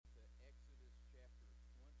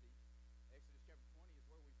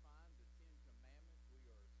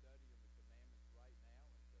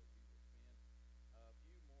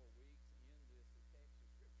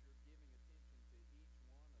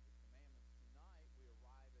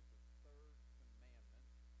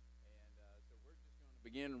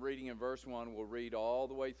begin reading in verse 1. We'll read all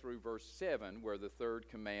the way through verse 7 where the third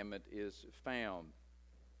commandment is found.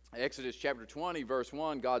 Exodus chapter 20, verse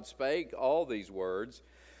 1, God spake all these words,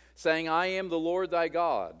 saying, I am the Lord thy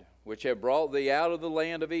God, which have brought thee out of the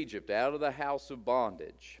land of Egypt, out of the house of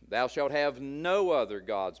bondage. Thou shalt have no other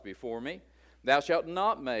gods before me. Thou shalt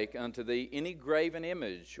not make unto thee any graven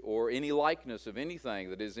image, or any likeness of anything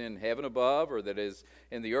that is in heaven above, or that is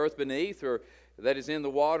in the earth beneath, or that is in the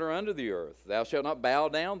water under the earth. Thou shalt not bow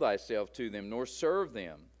down thyself to them, nor serve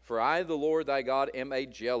them. For I, the Lord thy God, am a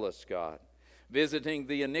jealous God, visiting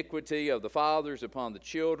the iniquity of the fathers upon the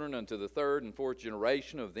children unto the third and fourth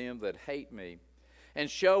generation of them that hate me, and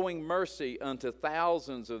showing mercy unto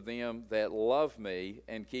thousands of them that love me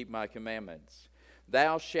and keep my commandments.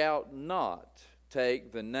 Thou shalt not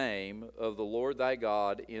take the name of the Lord thy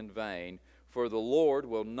God in vain, for the Lord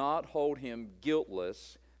will not hold him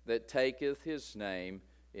guiltless that taketh his name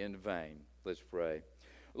in vain. Let's pray.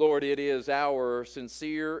 Lord, it is our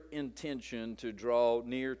sincere intention to draw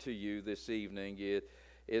near to you this evening. It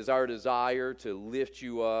is our desire to lift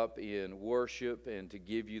you up in worship and to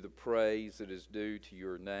give you the praise that is due to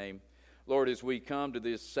your name. Lord, as we come to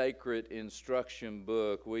this sacred instruction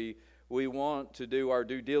book, we want to do our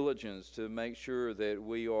due diligence to make sure that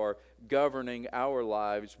we are governing our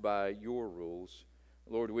lives by your rules.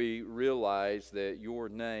 Lord, we realize that your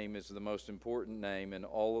name is the most important name in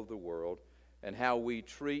all of the world, and how we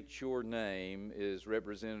treat your name is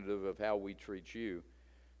representative of how we treat you.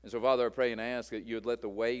 And so, Father, I pray and ask that you would let the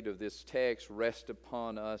weight of this text rest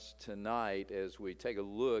upon us tonight as we take a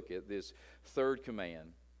look at this third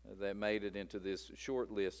command that made it into this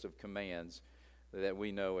short list of commands that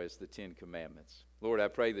we know as the Ten Commandments. Lord, I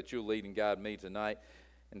pray that you'll lead and guide me tonight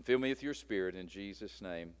and fill me with your Spirit. In Jesus'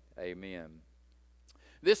 name, amen.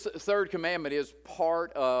 This third commandment is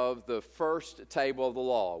part of the first table of the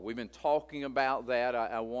law. We've been talking about that.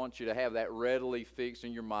 I want you to have that readily fixed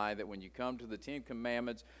in your mind that when you come to the Ten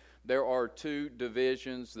Commandments, there are two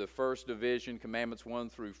divisions. The first division, commandments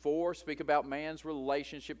 1 through 4, speak about man's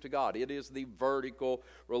relationship to God. It is the vertical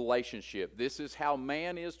relationship. This is how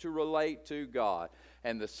man is to relate to God.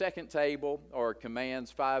 And the second table are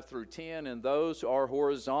commands 5 through 10, and those are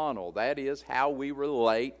horizontal. That is how we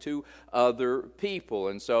relate to other people.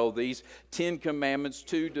 And so these 10 commandments,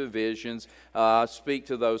 two divisions, speak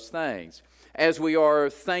to those things. As we are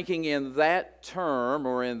thinking in that term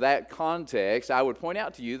or in that context, I would point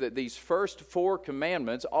out to you that these first 4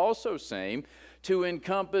 commandments also seem to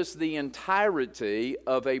encompass the entirety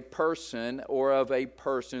of a person or of a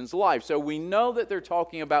person's life. So we know that they're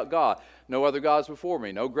talking about God. No other gods before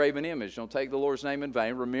me, no graven image, don't take the Lord's name in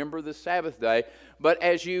vain, remember the Sabbath day. But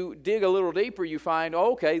as you dig a little deeper, you find,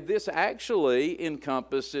 okay, this actually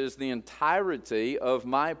encompasses the entirety of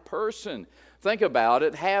my person. Think about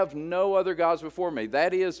it. Have no other gods before me.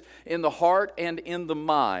 That is in the heart and in the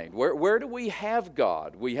mind. Where do we have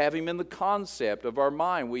God? We have him in the concept of our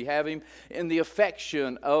mind. We have him in the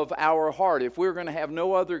affection of our heart. If we're going to have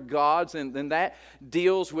no other gods, then that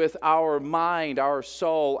deals with our mind, our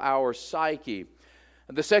soul, our psyche.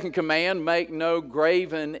 The second command, make no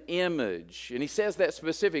graven image. And he says that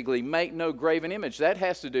specifically, make no graven image. That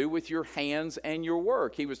has to do with your hands and your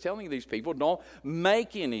work. He was telling these people, don't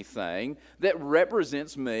make anything that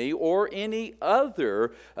represents me or any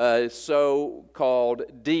other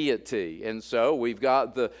so-called deity. And so we've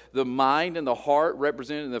got the mind and the heart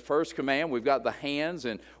represented in the first command. We've got the hands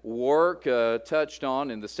and work touched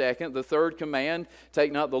on in the second. The third command,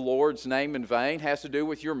 take not the Lord's name in vain, has to do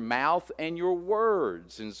with your mouth and your words.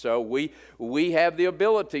 And so we have the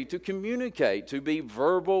ability to communicate, to be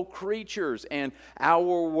verbal creatures, and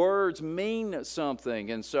our words mean something.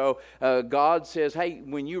 And so God says, hey,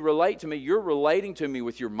 when you relate to me, you're relating to me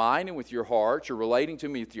with your mind and with your heart. You're relating to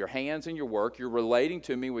me with your hands and your work. You're relating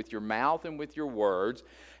to me with your mouth and with your words.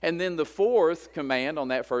 And then the fourth command on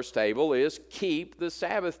that first table is keep the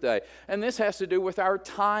Sabbath day. And this has to do with our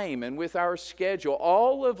time and with our schedule.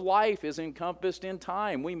 All of life is encompassed in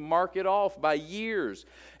time. We mark it off by years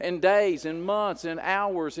and days and months and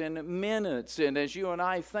hours and minutes. And as you and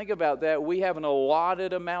I think about that, we have an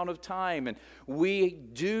allotted amount of time. And we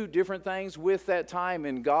do different things with that time.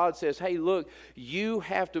 And God says, hey, look, you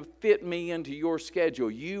have to fit me into your schedule.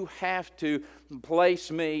 You have to place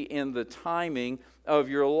me in the timing of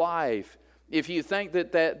your life. If you think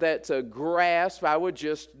that's a grasp, I would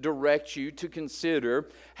just direct you to consider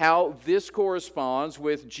how this corresponds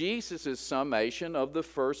with Jesus' summation of the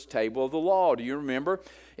first table of the law. Do you remember?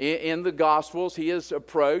 In the Gospels, he is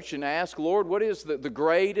approached and asked, Lord, what is the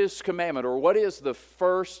greatest commandment, or what is the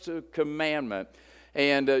first commandment?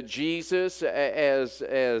 And Jesus,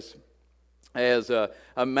 as as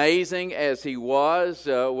amazing as he was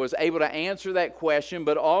able to answer that question,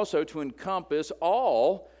 but also to encompass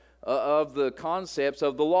all of the concepts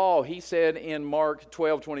of the law. He said in Mark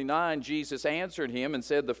 12:29, Jesus answered him and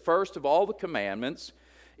said, "The first of all the commandments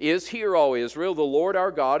is, Hear, O Israel, the Lord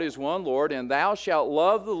our God is one Lord, and thou shalt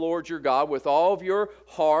love the Lord your God with all of your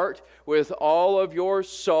heart, with all of your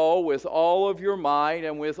soul, with all of your might,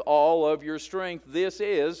 and with all of your strength." This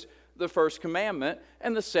is the first commandment.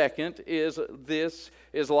 And the second is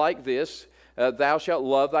like this, thou shalt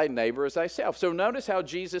love thy neighbor as thyself. So notice how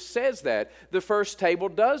Jesus says that. The first table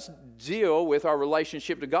does deal with our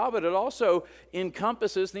relationship to God, but it also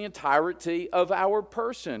encompasses the entirety of our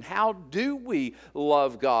person. How do we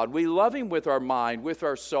love God? We love Him with our mind, with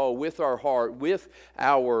our soul, with our heart, with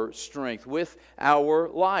our strength, with our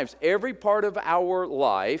lives. Every part of our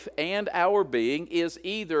life and our being is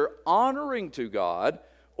either honoring to God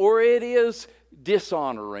or it is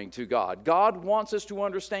dishonoring to God. God wants us to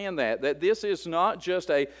understand that this is not just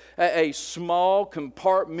a small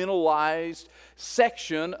compartmentalized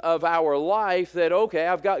section of our life that, okay,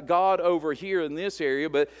 I've got God over here in this area,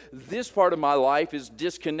 but this part of my life is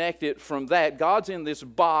disconnected from that. God's in this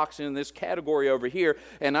box, in this category over here,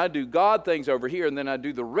 and I do God things over here, and then I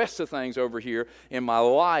do the rest of things over here in my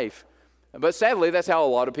life. But sadly, that's how a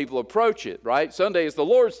lot of people approach it, right? Sunday is the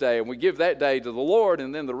Lord's day, and we give that day to the Lord,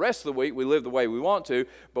 and then the rest of the week we live the way we want to,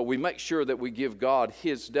 but we make sure that we give God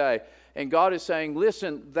His day. And God is saying,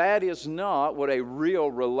 listen, that is not what a real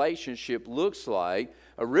relationship looks like.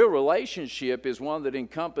 A real relationship is one that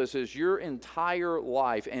encompasses your entire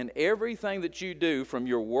life and everything that you do, from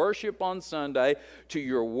your worship on Sunday to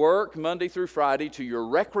your work Monday through Friday to your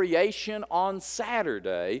recreation on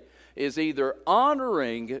Saturday, is either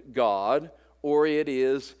honoring God or it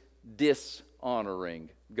is dishonoring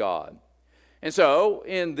God. And so,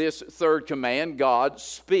 in this third command, God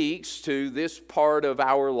speaks to this part of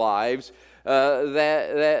our lives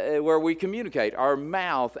that where we communicate, our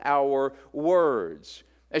mouth, our words.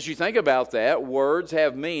 As you think about that, words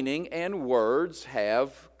have meaning and words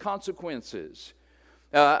have consequences.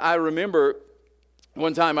 I remember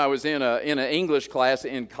one time I was in an English class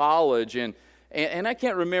in college, and I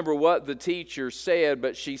can't remember what the teacher said,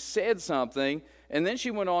 but she said something, and then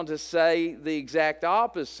she went on to say the exact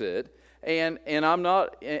opposite. And I'm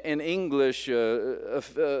not an English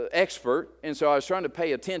expert, and so I was trying to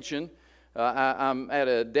pay attention. I'm at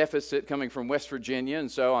a deficit coming from West Virginia, and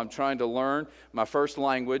so I'm trying to learn my first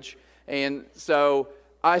language. And so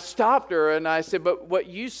I stopped her, and I said, "But what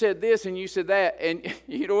you said this, and you said that." And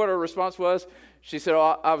you know what her response was? She said,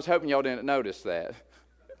 "Oh, I was hoping y'all didn't notice that."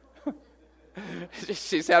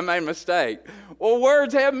 She said, "I made a mistake." Well,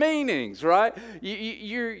 words have meanings, right?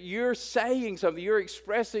 You're saying something, you're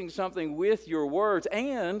expressing something with your words,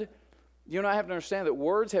 and you know, I have to understand that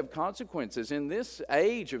words have consequences. In this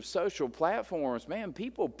age of social platforms, man,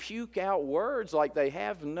 people puke out words like they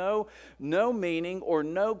have no meaning or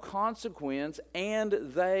no consequence, and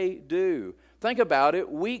they do. Think about it.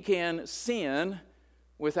 We can sin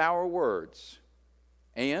with our words,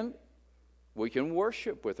 and we can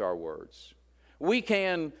worship with our words. We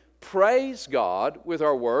can praise God with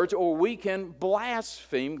our words, or we can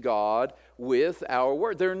blaspheme God with our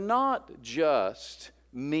words. They're not just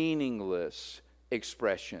meaningless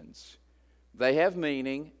expressions. They have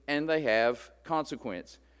meaning and they have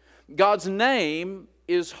consequence. God's name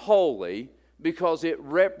is holy because it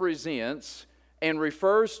represents and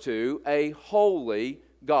refers to a holy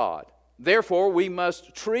God. Therefore, we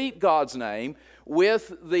must treat God's name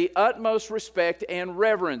with the utmost respect and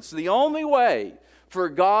reverence. The only way for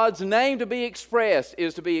God's name to be expressed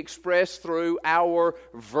is to be expressed through our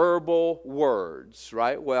verbal words,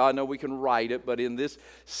 right? Well, I know we can write it, but in this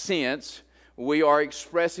sense, we are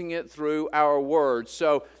expressing it through our words.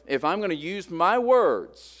 So if I'm going to use my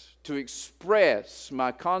words to express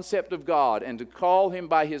my concept of God and to call Him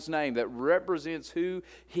by His name that represents who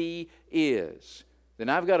He is, then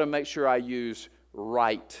I've got to make sure I use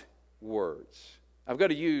right words. I've got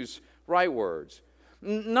to use right words.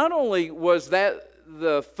 Not only was that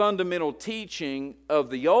the fundamental teaching of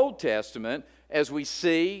the Old Testament, as we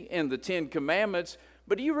see in the Ten Commandments,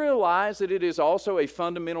 but do you realize that it is also a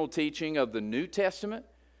fundamental teaching of the New Testament,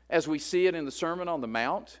 as we see it in the Sermon on the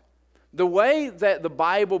Mount? The way that the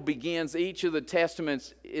Bible begins each of the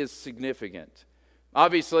Testaments is significant.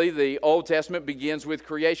 Obviously, the Old Testament begins with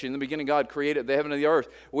creation. In the beginning, God created the heaven and the earth.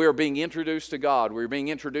 We are being introduced to God. We're being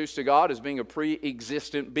introduced to God as being a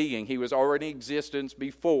pre-existent being. He was already in existence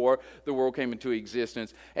before the world came into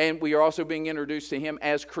existence. And we are also being introduced to Him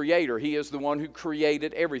as Creator. He is the one who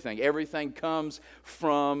created everything. Everything comes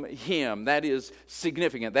from Him. That is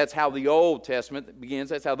significant. That's how the Old Testament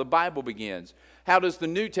begins. That's how the Bible begins. How does the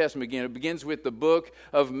New Testament begin? It begins with the book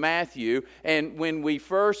of Matthew. And when we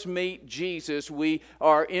first meet Jesus, we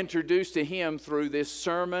are introduced to Him through this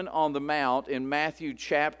Sermon on the Mount in Matthew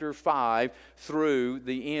chapter 5 through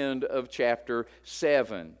the end of chapter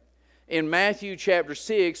 7. In Matthew chapter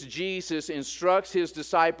 6, Jesus instructs His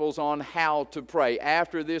disciples on how to pray.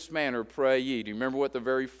 After this manner, pray ye. Do you remember what the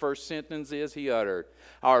very first sentence is He uttered?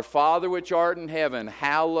 Our Father which art in heaven,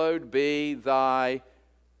 hallowed be thy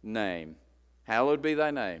name. Hallowed be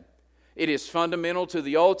thy name. It is fundamental to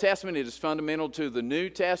the Old Testament. It is fundamental to the New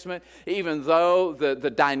Testament. Even though the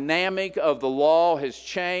dynamic of the law has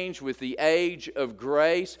changed with the age of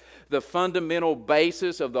grace, the fundamental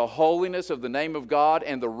basis of the holiness of the name of God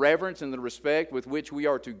and the reverence and the respect with which we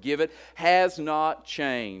are to give it has not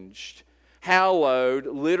changed. Hallowed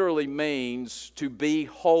literally means to be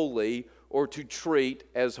holy or to treat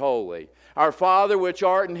as holy. Our Father which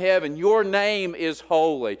art in heaven, your name is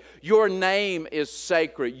holy. Your name is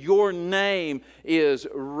sacred. Your name is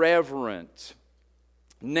reverent.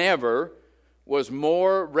 Never was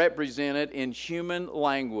more represented in human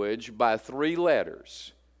language by 3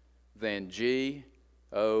 letters than G-O-D.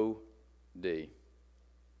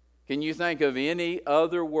 Can you think of any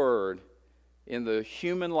other word in the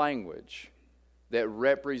human language that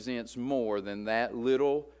represents more than that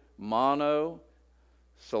little monosyllabic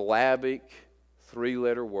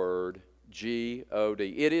 3-letter word, G-O-D?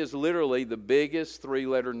 It is literally the biggest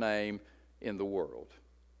 3-letter name in the world.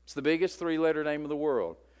 It's the biggest 3-letter name in the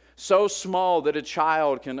world. So small that a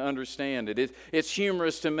child can understand it. It's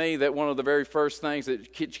humorous to me that one of the very first things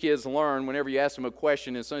that kids learn whenever you ask them a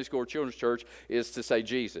question in Sunday school or children's church is to say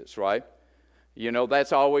Jesus, right? You know,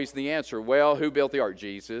 that's always the answer. Well, who built the ark?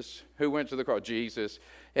 Jesus. Who went to the cross? Jesus.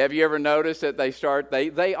 Have you ever noticed that they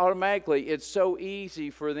automatically, it's so easy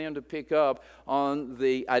for them to pick up on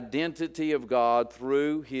the identity of God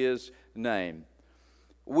through His name.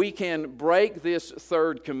 We can break this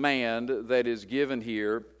third command that is given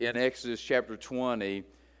here in Exodus chapter 20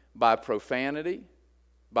 by profanity,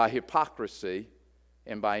 by hypocrisy,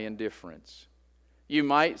 and by indifference. You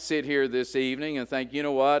might sit here this evening and think, you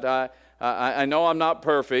know what, I know I'm not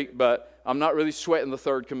perfect, but I'm not really sweating the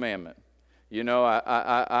third commandment. You know,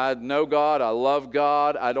 I know God, I love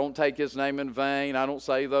God, I don't take His name in vain, I don't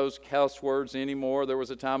say those cuss words anymore. There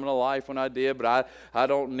was a time in my life when I did, but I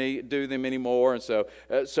don't do them anymore. And so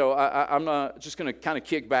I'm not just going to kind of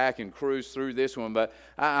kick back and cruise through this one, but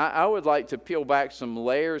I would like to peel back some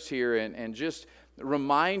layers here and just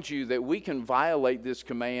remind you that we can violate this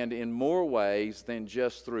command in more ways than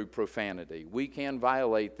just through profanity. We can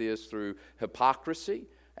violate this through hypocrisy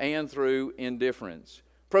and through indifference.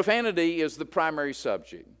 Profanity is the primary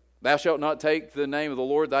subject. Thou shalt not take the name of the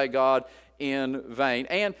Lord thy God in vain.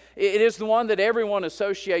 And it is the one that everyone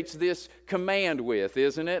associates this command with,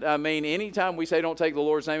 isn't it? I mean, anytime we say don't take the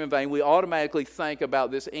Lord's name in vain, we automatically think about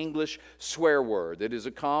this English swear word that is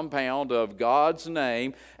a compound of God's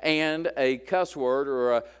name and a cuss word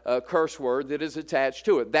or a curse word that is attached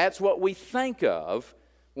to it. That's what we think of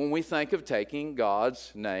when we think of taking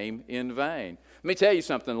God's name in vain. Let me tell you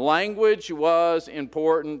something. Language was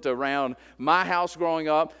important around my house growing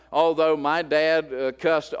up. Although my dad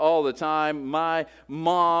cussed all the time, my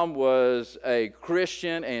mom was a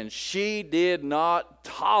Christian and she did not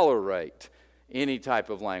tolerate any type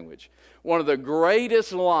of language. One of the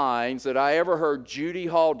greatest lines that I ever heard Judy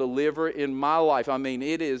Hall deliver in my life, I mean,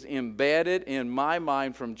 it is embedded in my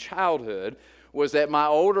mind from childhood, was that my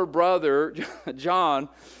older brother, John,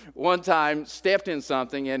 one time stepped in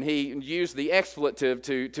something and he used the expletive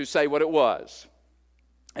to say what it was.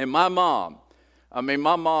 And my mom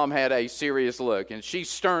had a serious look, and she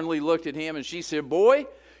sternly looked at him and she said, "Boy,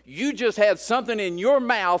 you just had something in your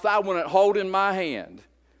mouth I wouldn't hold in my hand."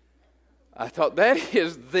 I thought that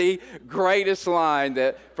is the greatest line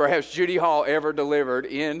that perhaps Judy Hall ever delivered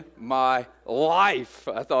in my life.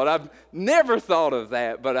 I thought, I've never thought of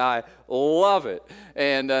that, but I love it.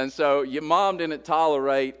 And so your mom didn't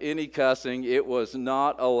tolerate any cussing. It was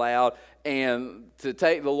not allowed. And to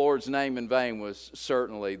take the Lord's name in vain was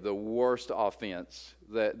certainly the worst offense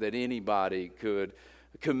that anybody could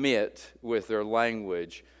commit with their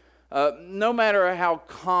language. No matter how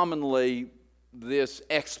commonly this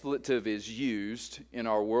expletive is used in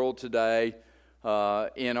our world today,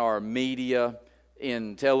 in our media,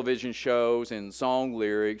 in television shows, in song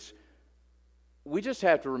lyrics, we just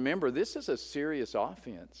have to remember this is a serious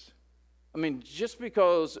offense. I mean, just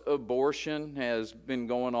because abortion has been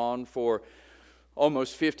going on for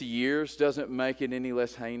almost 50 years doesn't make it any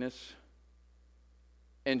less heinous.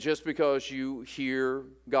 And just because you hear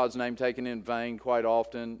God's name taken in vain quite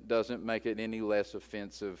often doesn't make it any less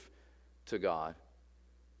offensive to God.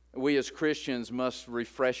 We as Christians must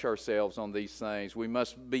refresh ourselves on these things. We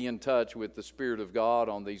must be in touch with the Spirit of God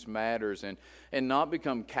on these matters and not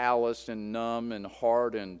become calloused and numb and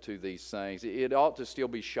hardened to these things. It ought to still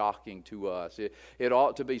be shocking to us. It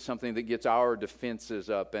ought to be something that gets our defenses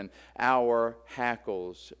up and our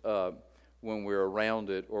hackles up when we're around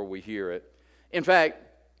it or we hear it. In fact,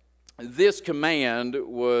 this command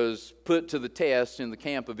was put to the test in the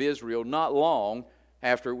camp of Israel not long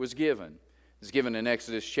after it was given. It's given in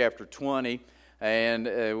Exodus chapter 20,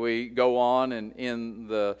 and we go on, and in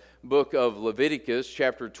the book of Leviticus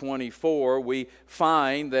chapter 24, we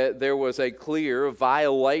find that there was a clear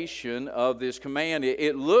violation of this command.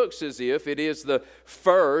 It looks as if it is the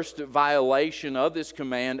first violation of this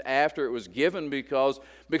command after it was given because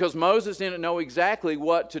Moses didn't know exactly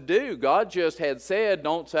what to do. God just had said,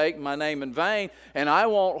 don't take my name in vain, and I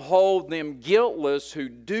won't hold them guiltless who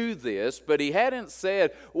do this, but he hadn't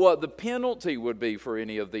said what the penalty would be for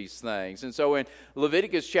any of these things. And so in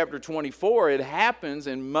Leviticus chapter 24, it happens,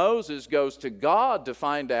 and Moses goes to God to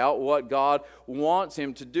find out what God wants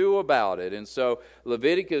him to do about it. And so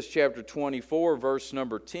Leviticus chapter 24, verse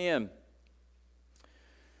number 10,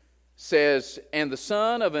 says, "And the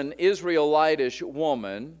son of an Israelitish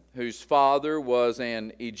woman, whose father was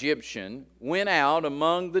an Egyptian, went out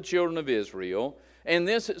among the children of Israel. And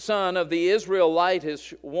this son of the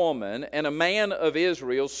Israelitish woman and a man of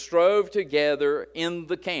Israel strove together in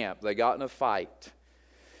the camp." They got in a fight.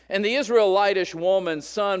 "And the Israelitish woman's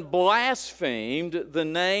son blasphemed the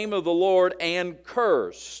name of the Lord and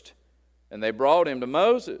cursed. And they brought him to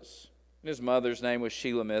Moses. And his mother's name was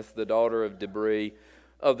Shelemith, the daughter of Debri,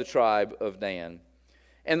 of the tribe of Dan.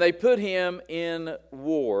 And they put him in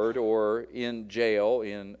ward," or in jail,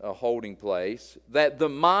 in a holding place, "that the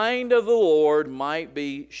mind of the Lord might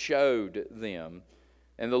be showed them.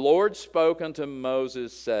 And the Lord spoke unto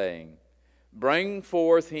Moses, saying, Bring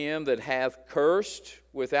forth him that hath cursed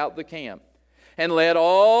without the camp, and let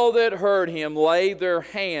all that heard him lay their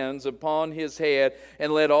hands upon his head,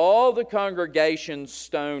 and let all the congregation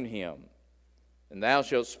stone him. And thou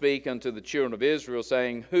shalt speak unto the children of Israel,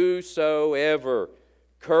 saying, Whosoever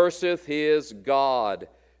curseth his God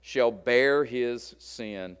shall bear his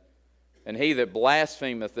sin. And he that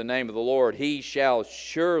blasphemeth the name of the Lord, he shall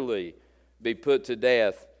surely be put to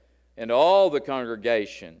death. And all the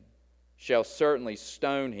congregation shall certainly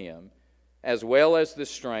stone him, as well as the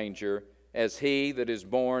stranger, as he that is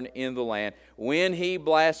born in the land. When he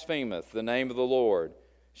blasphemeth the name of the Lord,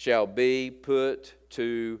 shall be put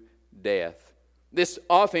to death." This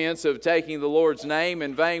offense of taking the Lord's name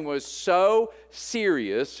in vain was so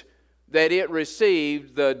serious that it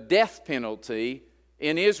received the death penalty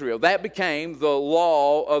in Israel. That became the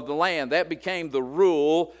law of the land. That became the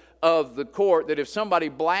rule of the court, that if somebody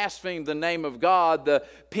blasphemed the name of God, the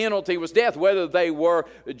penalty was death, whether they were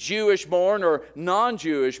Jewish born or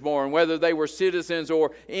non-Jewish born, whether they were citizens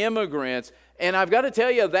or immigrants. And I've got to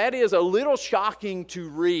tell you, that is a little shocking to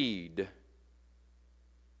read,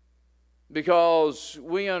 because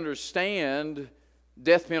we understand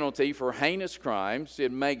death penalty for heinous crimes.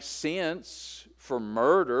 It makes sense for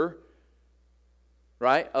murder,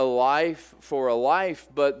 right? A life for a life.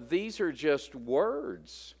 But these are just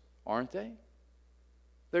words, aren't they?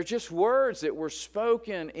 They're just words that were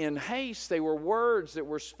spoken in haste. They were words that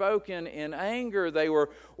were spoken in anger. They were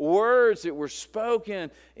words that were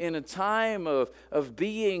spoken in a time of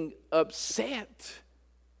being upset.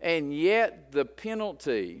 And yet the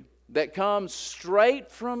penalty that comes straight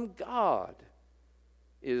from God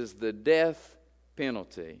is the death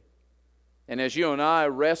penalty. And as you and I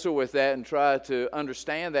wrestle with that and try to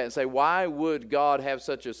understand that and say, why would God have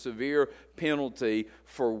such a severe penalty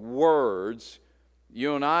for words?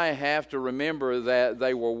 You and I have to remember that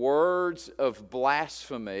they were words of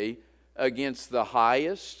blasphemy against the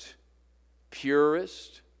highest,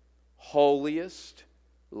 purest, holiest,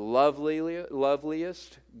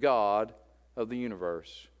 loveliest God of the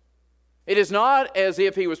universe. It is not as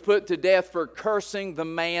if he was put to death for cursing the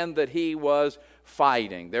man that he was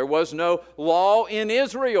fighting. There was no law in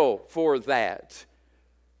Israel for that.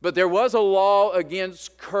 But there was a law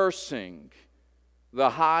against cursing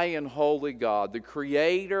the high and holy God, the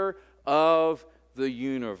creator of the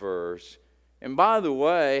universe. And by the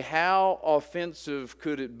way, how offensive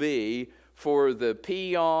could it be for the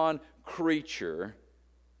peon, creature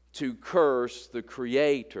to curse the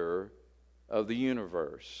Creator of the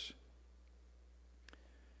universe.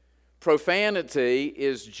 Profanity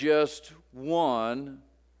is just one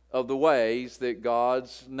of the ways that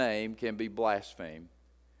God's name can be blasphemed.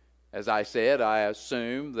 As I said, I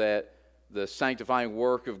assume that the sanctifying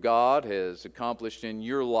work of God has accomplished in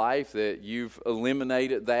your life, that you've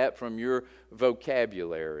eliminated that from your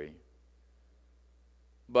vocabulary.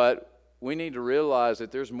 But we need to realize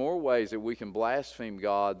that there's more ways that we can blaspheme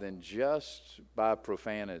God than just by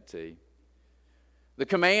profanity. The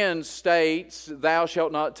command states, "Thou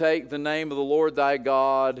shalt not take the name of the Lord thy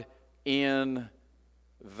God in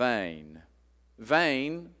vain."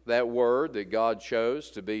 Vain, that word that God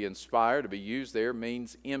chose to be inspired, to be used there,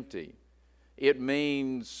 means empty. It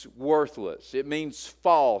means worthless. It means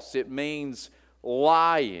false. It means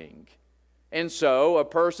lying. And so a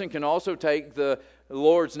person can also take the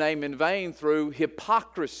Lord's name in vain through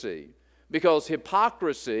hypocrisy, because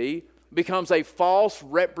hypocrisy becomes a false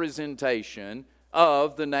representation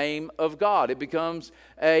of the name of God. It becomes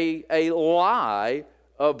a lie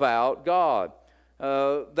about God.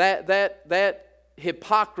 That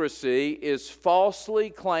hypocrisy is falsely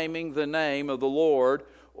claiming the name of the Lord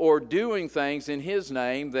or doing things in His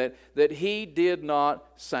name that He did not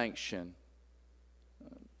sanction.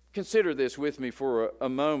 Consider this with me for a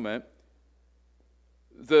moment.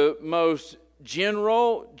 The most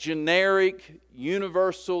general, generic,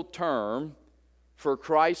 universal term for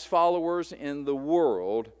Christ's followers in the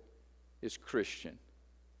world is Christian.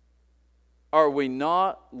 Are we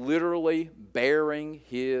not literally bearing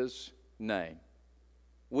His name?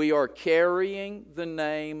 We are carrying the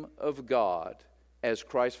name of God as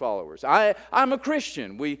Christ followers. I'm a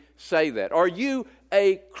Christian. We say that. Are you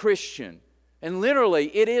a Christian? And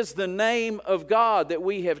literally, it is the name of God that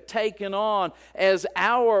we have taken on as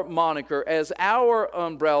our moniker, as our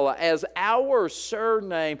umbrella, as our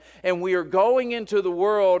surname. And we are going into the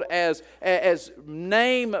world as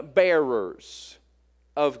name bearers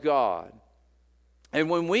of God. And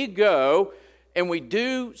when we go and we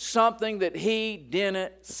do something that He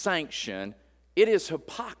didn't sanction, it is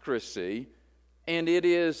hypocrisy and it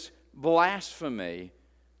is blasphemy,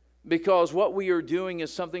 because what we are doing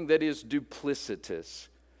is something that is duplicitous.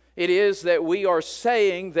 It is that we are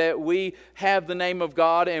saying that we have the name of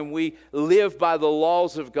God and we live by the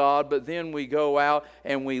laws of God, but then we go out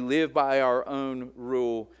and we live by our own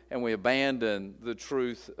rule and we abandon the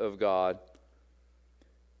truth of God.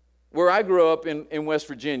 Where I grew up in West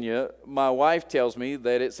Virginia, my wife tells me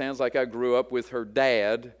that it sounds like I grew up with her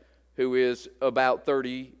dad, who is about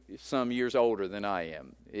 30-some years older than I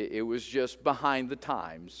am. It was just behind the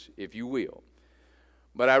times, if you will.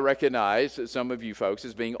 But I recognize that some of you folks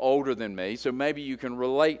as being older than me, so maybe you can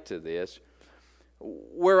relate to this.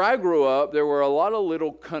 Where I grew up, there were a lot of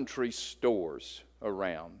little country stores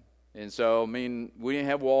around. And so, we didn't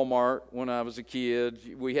have Walmart when I was a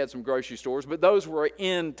kid. We had some grocery stores, but those were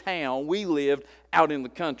in town. We lived out in the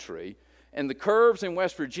country. And the curves in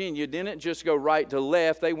West Virginia didn't just go right to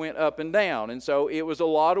left, they went up and down. And so it was a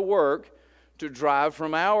lot of work to drive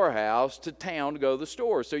from our house to town to go to the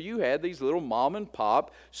store. So you had these little mom and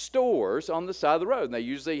pop stores on the side of the road. And they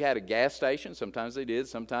usually had a gas station. Sometimes they did,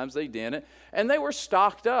 sometimes they didn't. And they were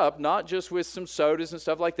stocked up, not just with some sodas and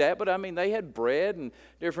stuff like that, but they had bread and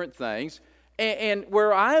different things. And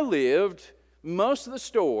where I lived, most of the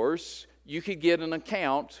stores, you could get an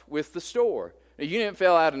account with the store. Now, you didn't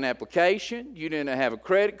fill out an application. You didn't have a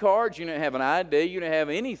credit card. You didn't have an ID. You didn't have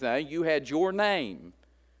anything. You had your name.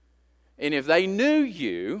 And if they knew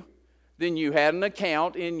you, then you had an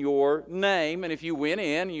account in your name. And if you went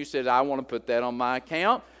in and you said, I want to put that on my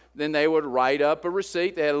account, then they would write up a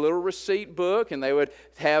receipt. They had a little receipt book, and they would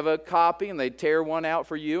have a copy, and they'd tear one out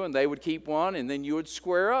for you, and they would keep one, and then you would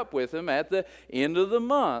square up with them at the end of the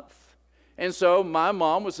month. And so my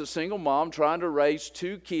mom was a single mom trying to raise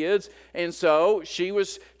 2 kids, and so she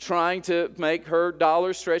was trying to make her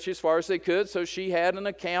dollars stretch as far as they could. So she had an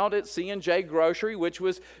account at C&J Grocery, which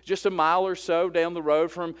was just a mile or so down the road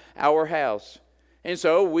from our house. And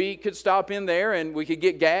so we could stop in there and we could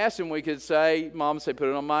get gas, and we could say, Mom would say, put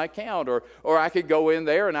it on my account. Or I could go in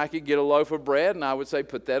there and I could get a loaf of bread, and I would say,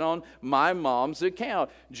 put that on my mom's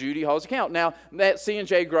account, Judy Hall's account. Now, that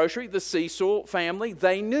C&J Grocery, the Cecil family,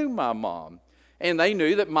 they knew my mom. And they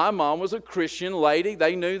knew that my mom was a Christian lady.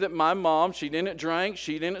 They knew that my mom, she didn't drink,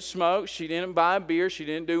 she didn't smoke, she didn't buy beer, she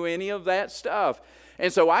didn't do any of that stuff.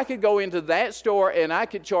 And so I could go into that store and I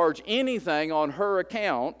could charge anything on her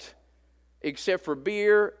account except for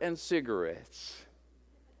beer and cigarettes,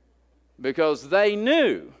 because they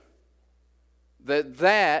knew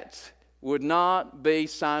that would not be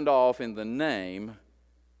signed off in the name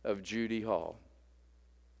of Judy Hall.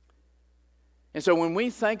 And so when we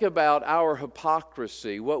think about our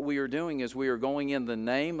hypocrisy, what we are doing is we are going in the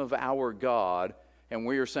name of our God, and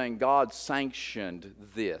we are saying, God sanctioned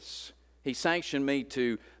this. He sanctioned me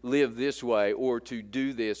to live this way, or to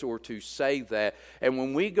do this, or to say that. And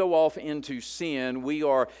when we go off into sin, we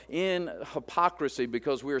are in hypocrisy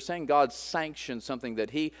because we are saying God sanctioned something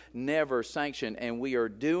that He never sanctioned, and we are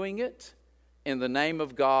doing it in the name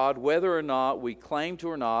of God, whether or not we claim to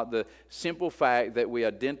or not, the simple fact that we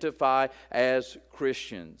identify as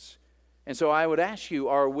Christians. And so I would ask you,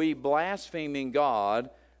 are we blaspheming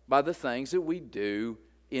God by the things that we do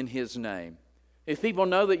in His name? If people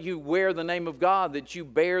know that you wear the name of God, that you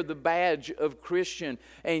bear the badge of Christian,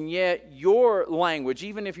 and yet your language,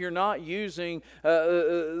 even if you're not using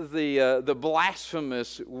the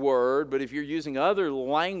blasphemous word, but if you're using other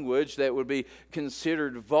language that would be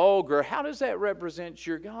considered vulgar, how does that represent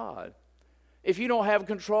your God? If you don't have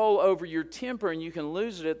control over your temper and you can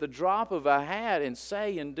lose it at the drop of a hat and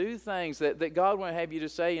say and do things that God won't have you to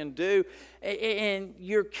say and do, and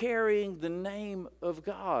you're carrying the name of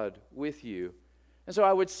God with you. And so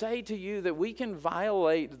I would say to you that we can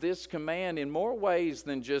violate this command in more ways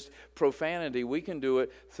than just profanity. We can do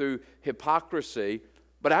it through hypocrisy.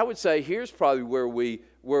 But I would say here's probably where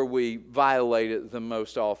we violate it the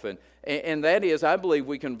most often. And that is, I believe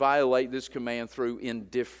we can violate this command through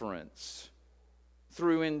indifference.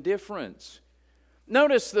 Through indifference.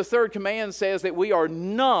 Notice the third command says that we are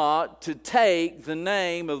not to take the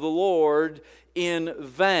name of the Lord in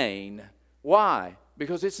vain. Why?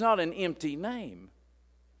 Because it's not an empty name.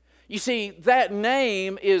 You see, that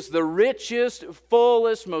name is the richest,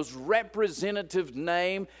 fullest, most representative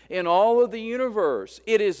name in all of the universe.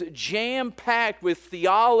 It is jam-packed with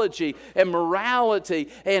theology and morality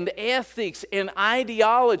and ethics and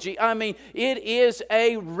ideology. I mean, it is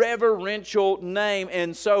a reverential name,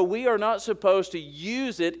 and so we are not supposed to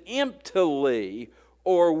use it emptily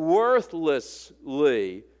or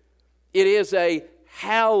worthlessly. It is a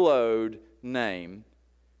hallowed name.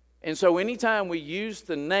 And so anytime we use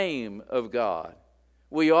the name of God,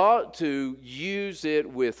 we ought to use it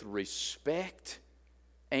with respect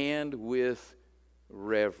and with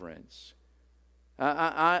reverence.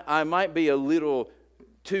 I might be a little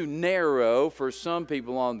too narrow for some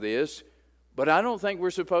people on this, but I don't think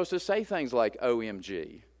we're supposed to say things like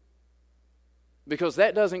OMG, because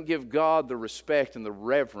that doesn't give God the respect and the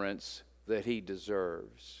reverence that He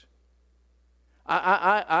deserves.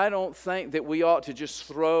 I don't think that we ought to just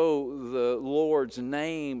throw the Lord's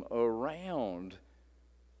name around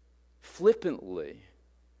flippantly,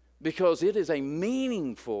 because it is a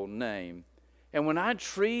meaningful name. And when I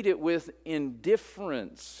treat it with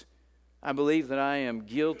indifference, I believe that I am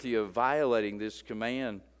guilty of violating this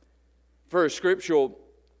command. For a scriptural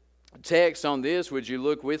text on this, would you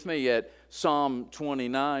look with me at Psalm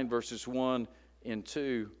 29, verses 1 and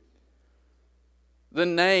 2. The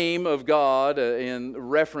name of God, in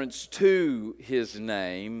reference to His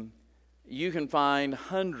name, you can find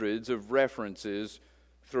hundreds of references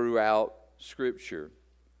throughout Scripture.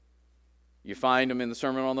 You find them in the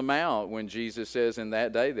Sermon on the Mount when Jesus says, in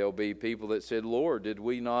that day there'll be people that said, Lord, did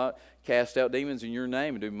we not cast out demons in your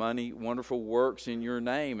name and do many wonderful works in your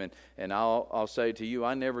name? And I'll say to you,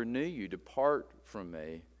 I never knew you. Depart from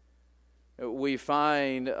me. We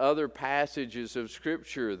find other passages of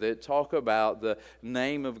Scripture that talk about the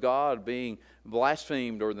name of God being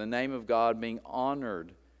blasphemed or the name of God being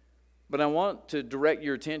honored. But I want to direct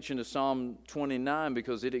your attention to Psalm 29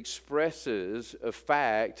 because it expresses a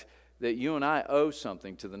fact that you and I owe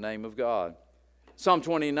something to the name of God. Psalm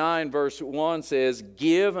 29 verse 1 says,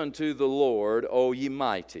 Give unto the Lord, O ye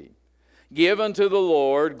mighty. Give unto the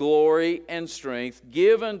Lord glory and strength.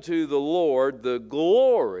 Give unto the Lord the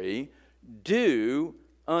glory due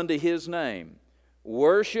unto His name.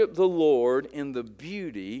 Worship the Lord in the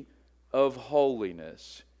beauty of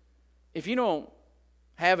holiness. If you don't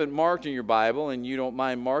have it marked in your Bible and you don't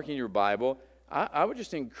mind marking your Bible, I would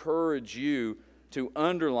just encourage you to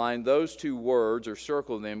underline those two words or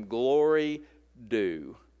circle them, glory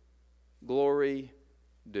due. Glory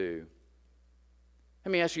due.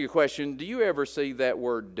 Let me ask you a question. Do you ever see that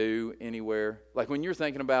word due anywhere? Like when you're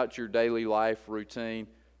thinking about your daily life routine,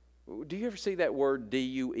 do you ever see that word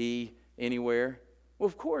D-U-E anywhere? Well,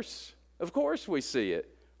 of course we see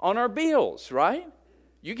it. On our bills, right?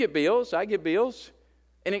 You get bills, I get bills.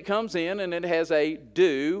 And it comes in and it has a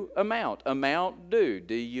due amount. Amount due,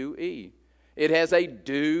 D-U-E. It has a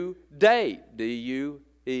due date,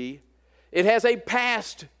 D-U-E. It has a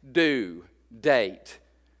past due date.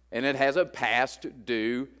 And it has a past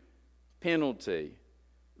due penalty.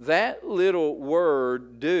 That little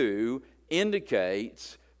word due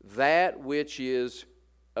indicates that which is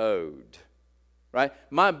owed. Right?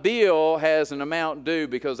 My bill has an amount due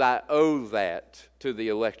because I owe that to the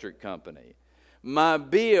electric company. My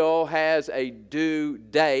bill has a due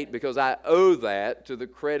date because I owe that to the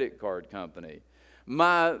credit card company.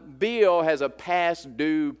 My bill has a past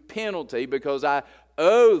due penalty because I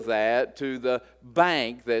owe that to the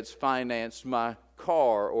bank that's financed my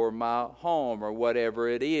car or my home or whatever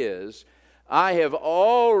it is. I have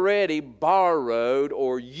already borrowed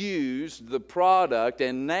or used the product,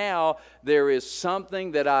 and now there is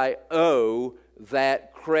something that I owe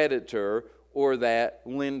that creditor or that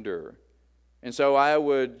lender. And so I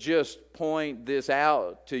would just point this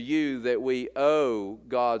out to you that we owe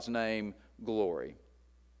God's name glory.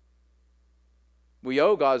 We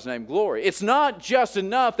owe God's name glory. It's not just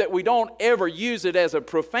enough that we don't ever use it as a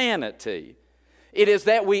profanity. It is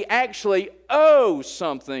that we actually owe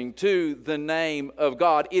something to the name of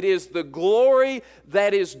God. It is the glory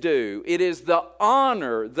that is due. It is the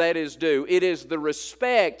honor that is due. It is the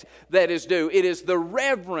respect that is due. It is the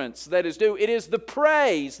reverence that is due. It is the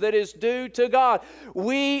praise that is due to God.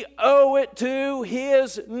 We owe it to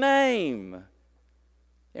His name.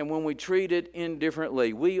 And when we treat it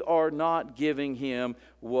indifferently, we are not giving Him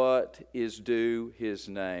what is due His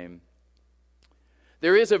name.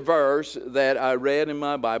 There is a verse that I read in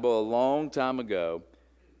my Bible a long time ago,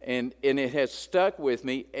 and it has stuck with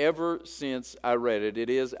me ever since I read it. It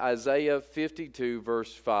is Isaiah 52,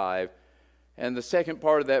 verse 5. And the second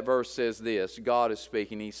part of that verse says this. God is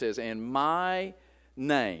speaking. He says, "And my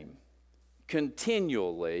name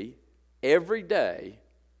continually, every day,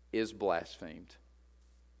 is blasphemed."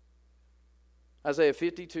 Isaiah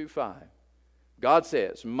 52, 5. God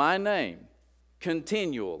says, "My name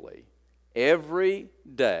continually, every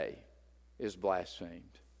day, is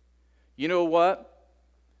blasphemed." You know what?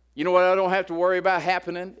 You know what I don't have to worry about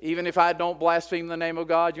happening, even if I don't blaspheme the name of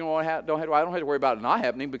God? You know what I don't have to worry about it not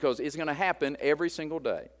happening, because it's going to happen every single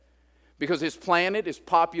day. Because this planet is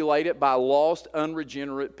populated by lost,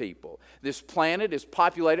 unregenerate people. This planet is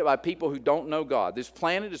populated by people who don't know God. This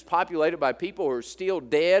planet is populated by people who are still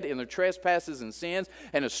dead in their trespasses and sins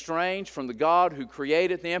and estranged from the God who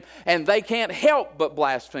created them. And they can't help but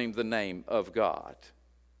blaspheme the name of God.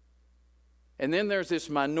 And then there's this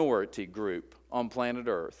minority group on planet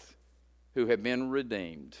Earth who have been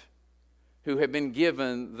redeemed, who have been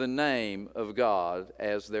given the name of God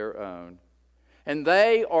as their own. And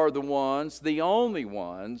they are the ones, the only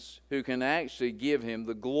ones, who can actually give Him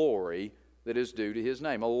the glory that is due to His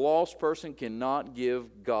name. A lost person cannot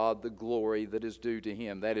give God the glory that is due to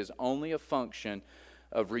Him. That is only a function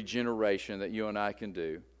of regeneration that you and I can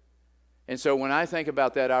do. And so when I think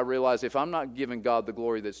about that, I realize if I'm not giving God the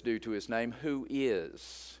glory that's due to His name, who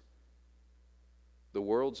is? The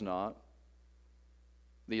world's not.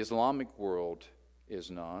 The Islamic world is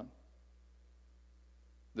not.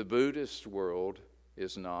 The Buddhist world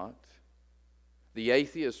is not. The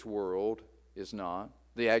atheist world is not.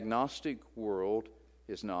 The agnostic world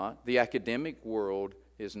is not. The academic world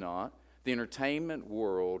is not. The entertainment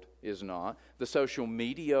world is not. The social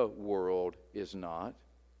media world is not.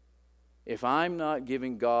 If I'm not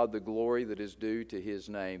giving God the glory that is due to His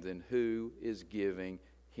name, then who is giving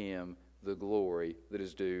Him the glory that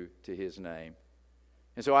is due to His name?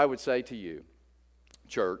 And so I would say to you,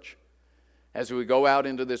 church, as we go out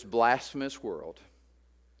into this blasphemous world,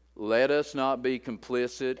 let us not be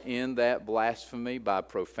complicit in that blasphemy by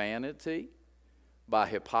profanity, by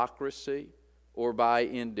hypocrisy, or by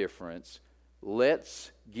indifference.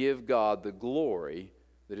 Let's give God the glory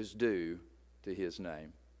that is due to His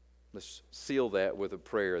name. Let's seal that with a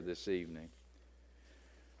prayer this evening.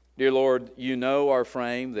 Dear Lord, You know our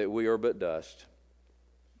frame, that we are but dust.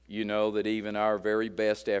 You know that even our very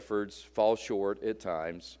best efforts fall short at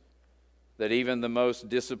times, that even the most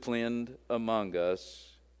disciplined among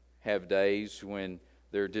us have days when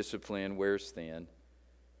their discipline wears thin,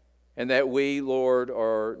 and that we, Lord,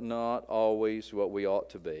 are not always what we ought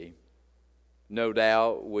to be. No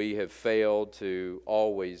doubt we have failed to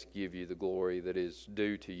always give You the glory that is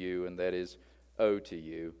due to You and that is owed to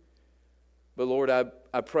You. But Lord,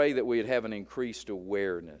 I pray that we'd have an increased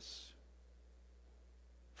awareness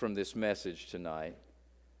from this message tonight,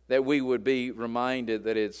 that we would be reminded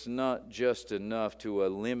that it's not just enough to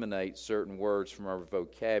eliminate certain words from our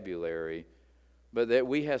vocabulary, but that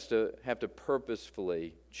we have to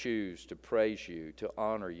purposefully choose to praise You, to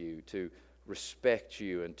honor You, to respect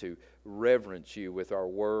You, and to reverence You with our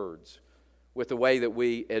words, with the way that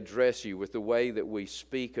we address You, with the way that we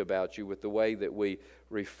speak about You, with the way that we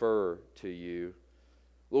refer to You.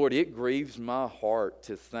 Lord, it grieves my heart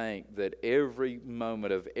to think that every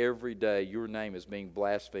moment of every day Your name is being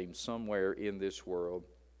blasphemed somewhere in this world.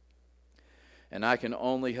 And I can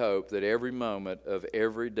only hope that every moment of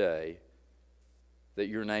every day that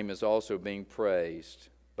your name is also being praised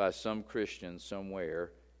by some Christian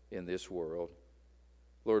somewhere in this world.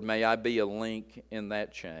 Lord, may I be a link in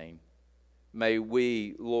that chain. May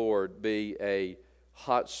we, Lord, be a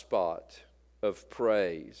hot spot of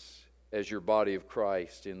praise as your body of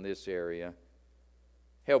Christ in this area.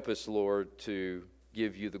 Help us, Lord, to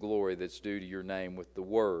give you the glory that's due to your name with the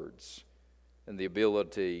words and the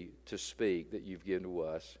ability to speak that you've given to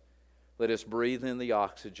us. Let us breathe in the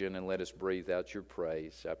oxygen and let us breathe out your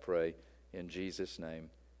praise. I pray in Jesus' name,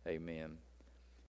 amen.